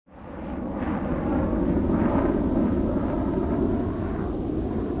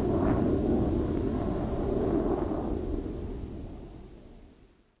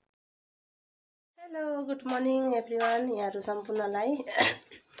hello good morning everyone यहाँहरु सम्पूर्णलाई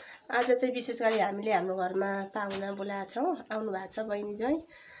आज चाहिँ विशेष गरी हामीले हाम्रो घरमा पाहुना बोलाएको छौं आउनु भएको छ बहिनी ज्वाइँ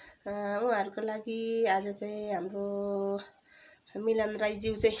उहाँहरुको लागि आज चाहिँ हाम्रो मिलन राई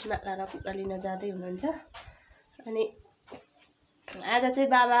ज्यू चाहिँ मातला कुखुरा लिन जाँदै हुनुहुन्छ अनि आज चाहिँ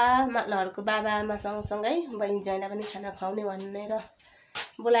बाबा मातलाहरुको बाबा आमा सँगसँगै बहिनी ज्वाइँलाई पनि खाना खुवाउने भनेर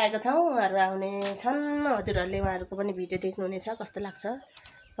बोलाएको छौं उहाँहरु आउने छन् हजुरहरुले उहाँहरुको पनि भिडियो देख्नुहुनेछ कस्तो लाग्छ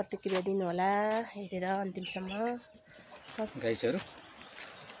प्रतिक्रिया दिनु होला हेरेर अन्तिमसम्म गाइसहरु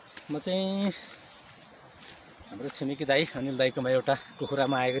म चाहिँ हाम्रो छिमेकी दाइ अनिल दाइकोमा एउटा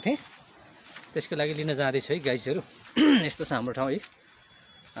कुखुरामा आएको थिएँ त्यसको लागि लिन जाँदै छु है गाइसहरु यस्तो छ हाम्रो ठाउँ है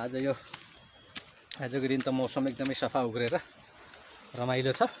आजको दिन त मौसम एकदमै सफा उग्रेर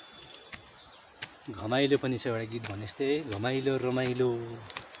रमाइलो छ घमाइलो पनि छ एउटा गीत भने जस्तै घमाइलो रमाइलो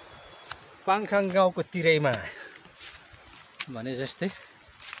पाङखाङ गाउँको तिरैमा भने जस्तै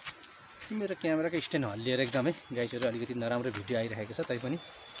मेरो क्यामेराको स्ट्यान्ड हल्लिएर एकदमै गाइसहरु अलिकति नराम्रो भिडियो आइरहेको छ तैपनि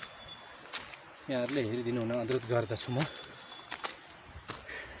यहाँहरुले हेरिदिनु हुन अनुरोध गर्दछु म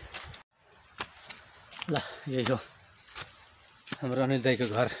ल यही हो हाम्रो अनिल दाइको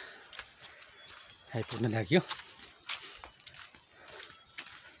घर आइपुग्न लाग्यो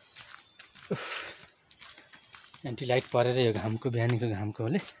एन्टी लाइट परेर यो घामको बिहानीको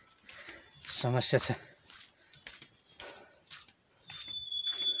घामकोले समस्या छ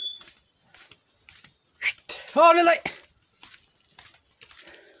अनिल दाइ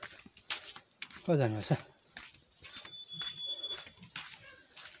कहाँ जानुभएको छ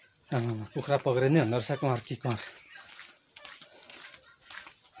कुखुरा पक्रिने भन्दो रहेछ कहाँ कि कहाँ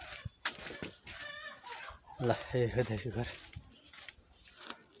ल ए हो दाइको घर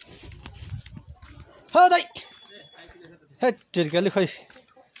हो दाइ हे टिर्काले खोइ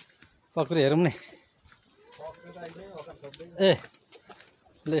पक्रि हेरौँ नि ए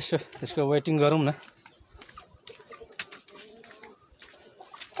ल यसो त्यसको वेटिङ गरौँ न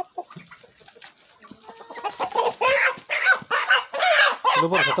ठुलो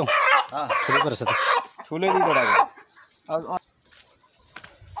पर्छ त ठुलो पर्छ त ठुलै दिइबाट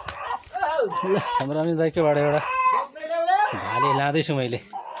हाम्रो अनिल दाइकोबाट एउटा भाले लाँदैछु मैले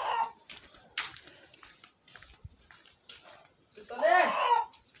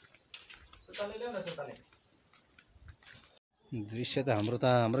दृश्य त हाम्रो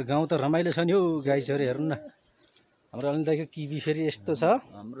गाउँ त रमाइलो छ नि हौ गाइसहरु हेर्नु न हाम्रो अनिल दाइको किबी फेरि यस्तो छ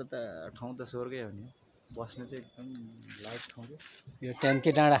हाम्रो त ठाउँ त स्वर्गै हो नि बस्नु चाहिँ एकदम लाइक ठाउँ छ यो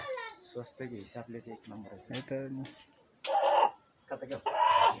ट्याम्के डाँडा स्वास्थ्यको हिसाबले चाहिँ एक नम्बर है त कता के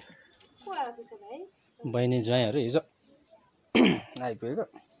बहिनी ज्वाइँहरु हिजो आइपुगेको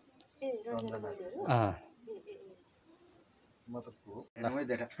म त नमै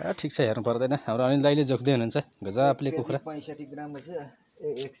जेठा ठिक छ हेर्नु पर्दैन हाम्रो अनिल दाइले जोख्दै हुनुहुन्छ गजबले कुखुरा 65 ग्राम रहेछ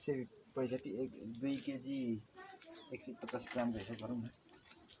 165 2 केजी 150 ग्राम रहेछ गरौँ न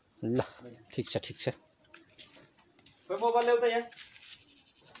ल ठिक छ मोबाइल ल्याउ त यहाँ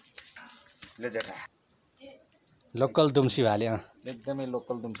ले जेठा लोकल दुम्सी भाले एकदमै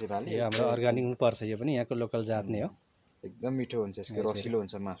लोकल दुम्सी भाले यो हाम्रो अर्गानिक पर्छ यो पनि यहाँको लोकल जात नै हो एकदम मिठो हुन्छ यसको रसिलो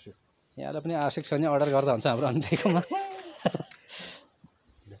हुन्छ मासु यहाँलाई पनि आवश्यक छ भने अर्डर गर्दा हुन्छ हाम्रो अनिल दाइकोमा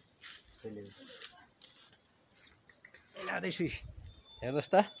लाँदैछु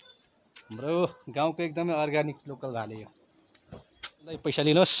हेर्नुहोस् त हाम्रो गाउँको एकदमै अर्गानिक लोकल भाले यो पैसा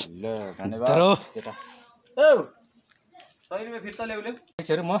लिनुहोस् ल धन्यवाद जेठा ओ तैँले फिर्ता ल्याउ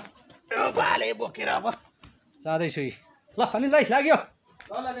म भाले बोकेर अब जाँदैछु ल अनिल दाइ लाग्यो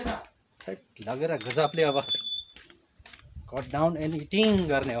लगेर गजबले अब कट डाउन एन्ड इटिङ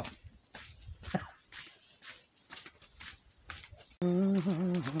गर्ने हो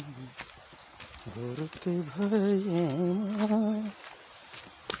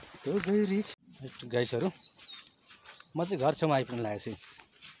गाइसहरु म चाहिँ घर छेउमा आइपुग्न लागेको छु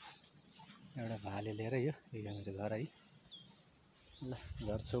एउटा भाले लिएर यो मेरो घर है ल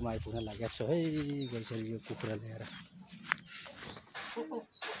घर छेउमा आइपुग्न लागेको छु है गाइसहरु यो कुखुरा लिएर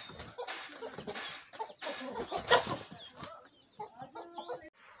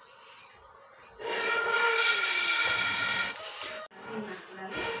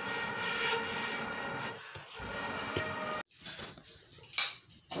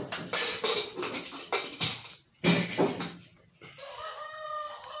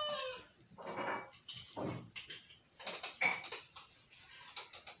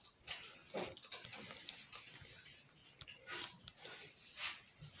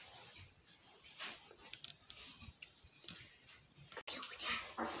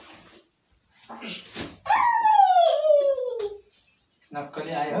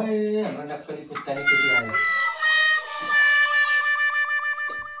नक्कली आयो है हाम्रो नक्कली कुत्ताले केटी आयो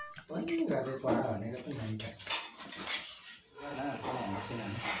पनि गर्दै पढा भने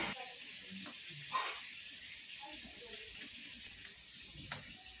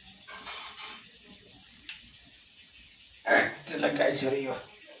त्यसलाई गाइसहरू यो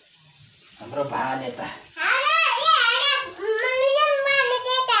हाम्रो भाले त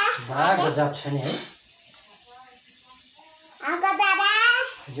बडा गजब छ नि है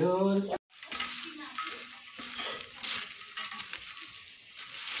हजुर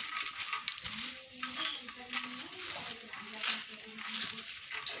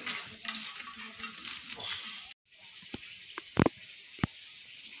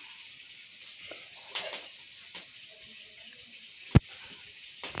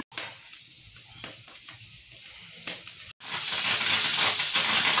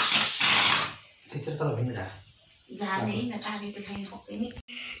भित्र तल भिन्न झार्ने न तारेको छैन पक्कै नि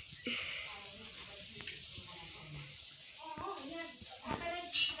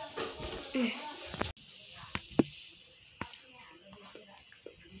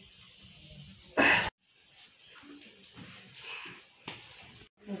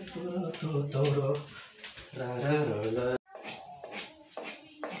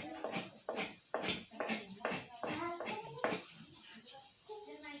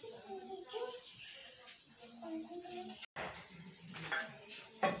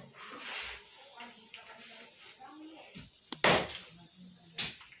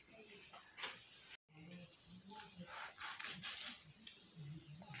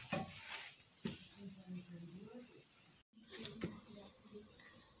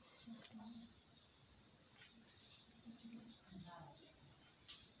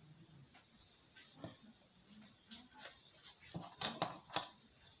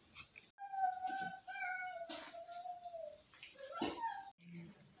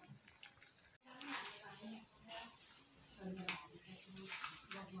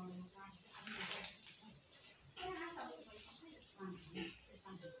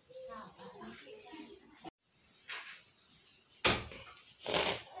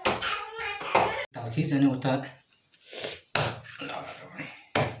खिचने उता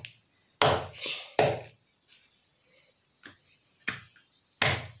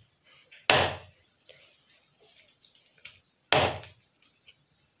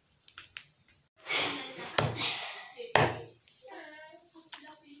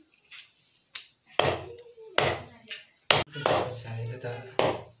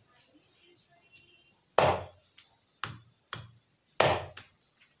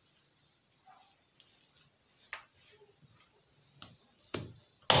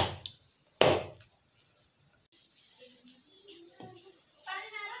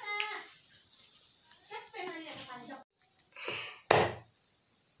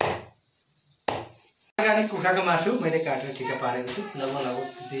कुखुराको मासु मैले काटेर ठिक्क पारेको छु लगभग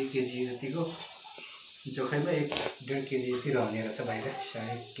 2 केजी जतिको जोखैमा 1.5 केजी जति रहने रहेछ बाहिर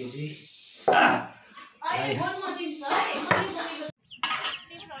 1.5 केजी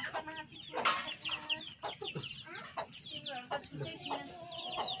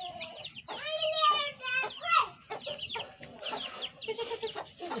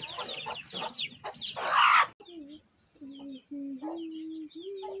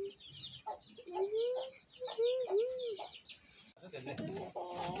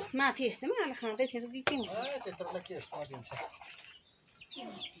माथि यस्तोमा आएर खाँदै थियो कि के हो त्यत्रोलाई के यस्तोमा दिन्छ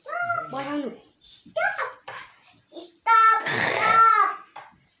बढाउनु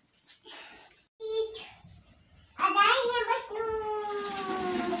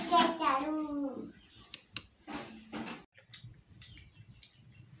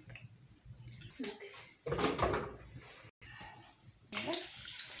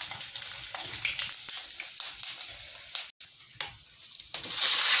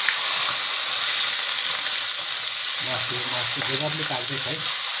जग्गाले काट्दैछ है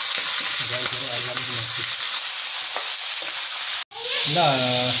गाईहरू अलग ल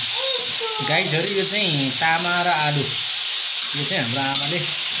गाईहरू यो चाहिँ तामा र आलु यो चाहिँ हाम्रो आमाले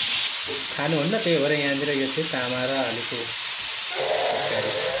खानुहुन्न त्यही भएर यहाँनिर यो चाहिँ तामा र आलुको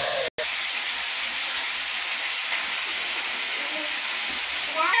तरकारी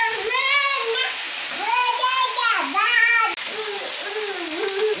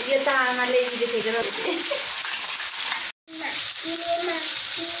यो त आमाले देखेर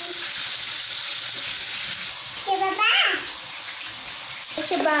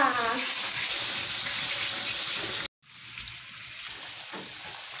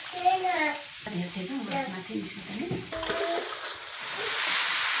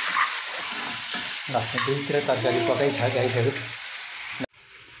दुईतिर तरकारी पकाइ छ गाईहरू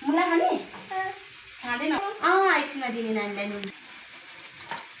मुला खाने खाँदैन एकछिनमा दिने नानीलाई नुन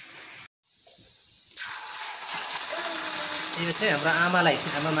यो चाहिँ हाम्रो आमालाई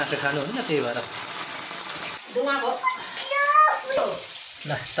आमा मासु खानुहुन्न त्यही भएर ल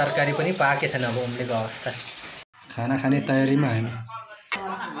तरकारी पनि पाके छैन अब उम्लेको अवस्था खाना खाने तयारीमा हामी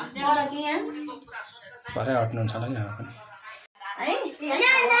भरे हट्नुहुन्छ होला नि अब पनि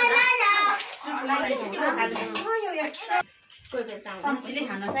सब्जीले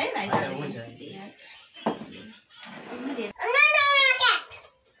खानुहोस् है भाइ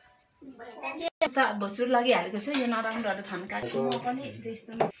त भुसुर लगिहालेको छ यो नराम्रोहरू थन्काएको म पनि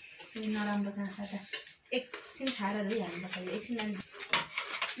त्यस्तो नराम्रो घाँस त एकछिन खाएर धोइहाल्नुपर्छ यो एकछिन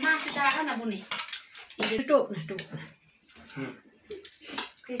मासु चाह न बुने टोक्न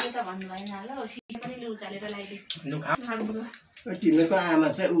त्यसो त भन्नु भएन होला हो सिसा पनि लु उचालेर लगाइदियो तिमीको आमा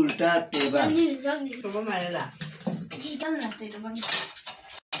चाहिँ उल्टा टेबा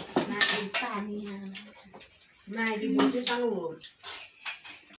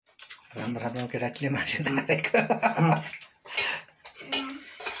राम्रो राम्रो केटाकेटीले मासु धारेको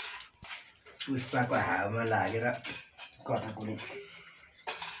पुष्पाको हावामा लागेर कता कुनै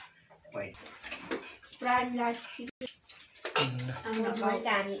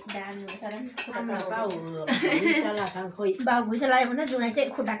बाउ भुइँचा लाग्यो भने जुगाइ चाहिँ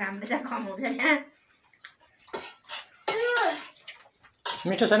खुट्टा काम्दैछ खमाउँछ त्यहाँ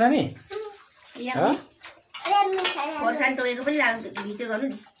मिठो छ नानी खोर्सानी टोकेको पनि भिडियो गर्नु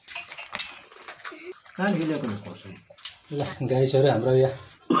नि कहाँ गिलेको खोर्सानी ल गाइसहरू हाम्रो यहाँ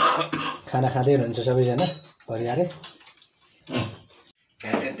खाना खाँदै हुनुहुन्छ सबैजना परिवारै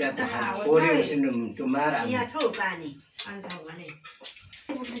यहाँ छ पानी खान्छौ भने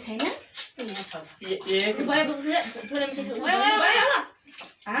छैन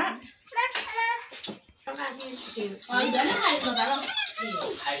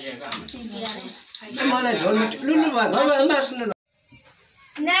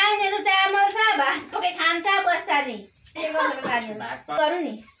नानीहरू चामल छ भात पकाइ खान्छ बस्छ नि गरौँ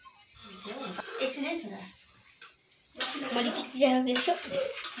नि एकछिनै छोरा मैले कति जग्गा बेच्छु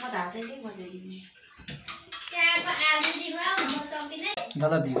म त हातैले बजाइदिने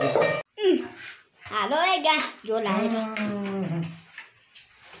दादा दिएको हालो है गाँस झोल हालेर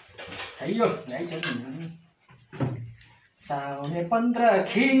खाइयो साउने 15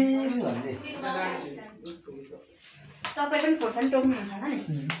 खिर भन्दै तपाईँ पनि खोर्सानी टोक्नुहुन्छ होला नि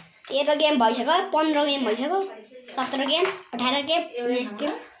 13 गेम भइसक्यो 15 गेम भइसक्यो 17 गेम 18 गेम 19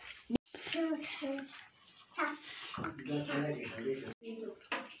 गेम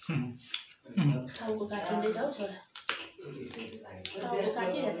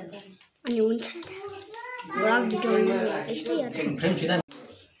अनि हुन्छ ब्लग भिडियो यस्तै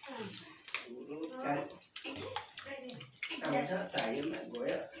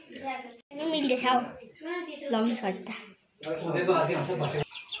मिल्दैछ हौ लङ सर्ट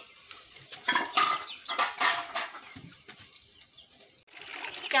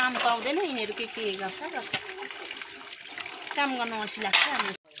काम पाउँदैन यिनीहरू के गर्छ काम गर्न अल्छी लाग्छ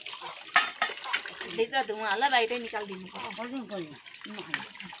हामी भित्र धुवा होला बाहिरै निकालिदिनु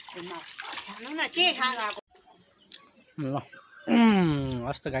खानु न के खाएको ल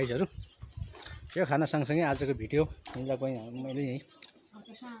हस् त गाइजहरू यो खाना सँगसँगै आजको भिडियो यहाँलाई पनि मैले यहीँ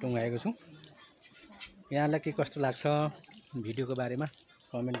टुङ्गाएको छु यहाँलाई के कस्तो लाग्छ भिडियोको बारेमा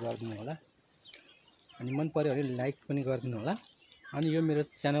कमेन्ट गरिदिनु होला अनि मन पर्यो भने लाइक पनि गरिदिनु होला अनि यो मेरो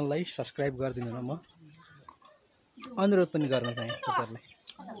च्यानललाई सब्सक्राइब गरिदिनु होला म अनुरोध पनि गर्न चाहे तपाईँहरूलाई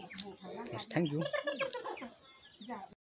हस् थ्याङ्क यू